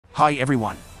Hi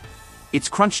everyone. It's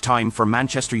crunch time for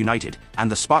Manchester United,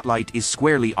 and the spotlight is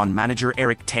squarely on manager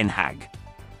Erik Ten Hag.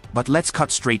 But let's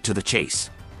cut straight to the chase.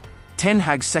 Ten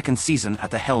Hag's second season at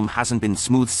the helm hasn't been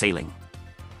smooth sailing.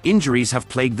 Injuries have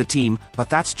plagued the team, but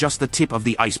that's just the tip of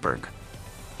the iceberg.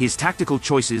 His tactical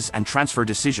choices and transfer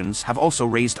decisions have also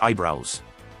raised eyebrows.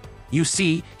 You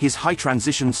see, his high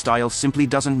transition style simply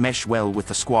doesn't mesh well with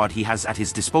the squad he has at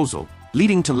his disposal,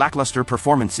 leading to lackluster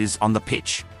performances on the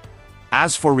pitch.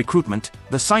 As for recruitment,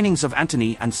 the signings of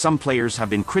Antony and some players have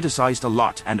been criticized a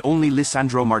lot, and only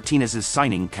Lisandro Martinez's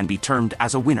signing can be termed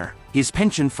as a winner. His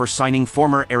penchant for signing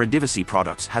former Eredivisie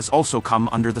products has also come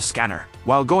under the scanner,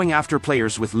 while going after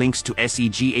players with links to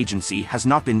SEG Agency has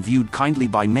not been viewed kindly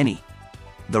by many.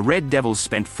 The Red Devils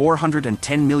spent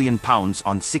 £410 million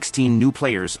on 16 new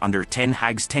players under Ten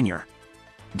Hag's tenure.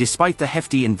 Despite the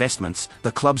hefty investments,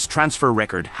 the club's transfer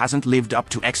record hasn't lived up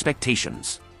to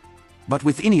expectations. But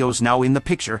with Ineos now in the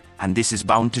picture, and this is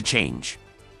bound to change.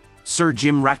 Sir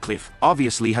Jim Ratcliffe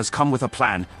obviously has come with a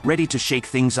plan, ready to shake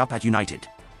things up at United.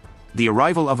 The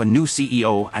arrival of a new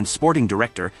CEO and sporting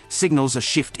director signals a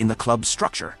shift in the club's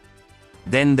structure.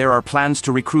 Then there are plans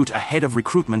to recruit a head of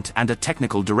recruitment and a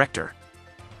technical director.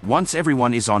 Once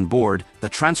everyone is on board, the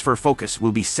transfer focus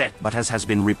will be set, but as has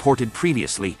been reported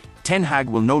previously, Ten Hag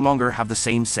will no longer have the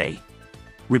same say.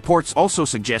 Reports also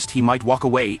suggest he might walk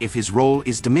away if his role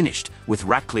is diminished, with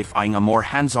Ratcliffe eyeing a more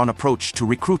hands-on approach to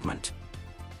recruitment,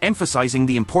 emphasizing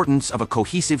the importance of a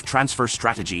cohesive transfer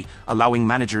strategy, allowing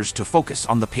managers to focus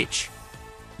on the pitch.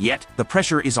 Yet, the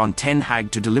pressure is on Ten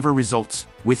Hag to deliver results,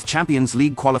 with Champions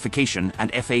League qualification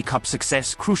and FA Cup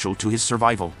success crucial to his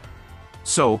survival.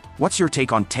 So, what's your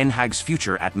take on Ten Hag's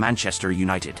future at Manchester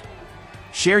United?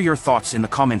 Share your thoughts in the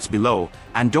comments below,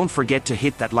 and don't forget to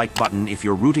hit that like button if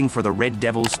you're rooting for the Red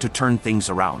Devils to turn things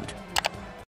around.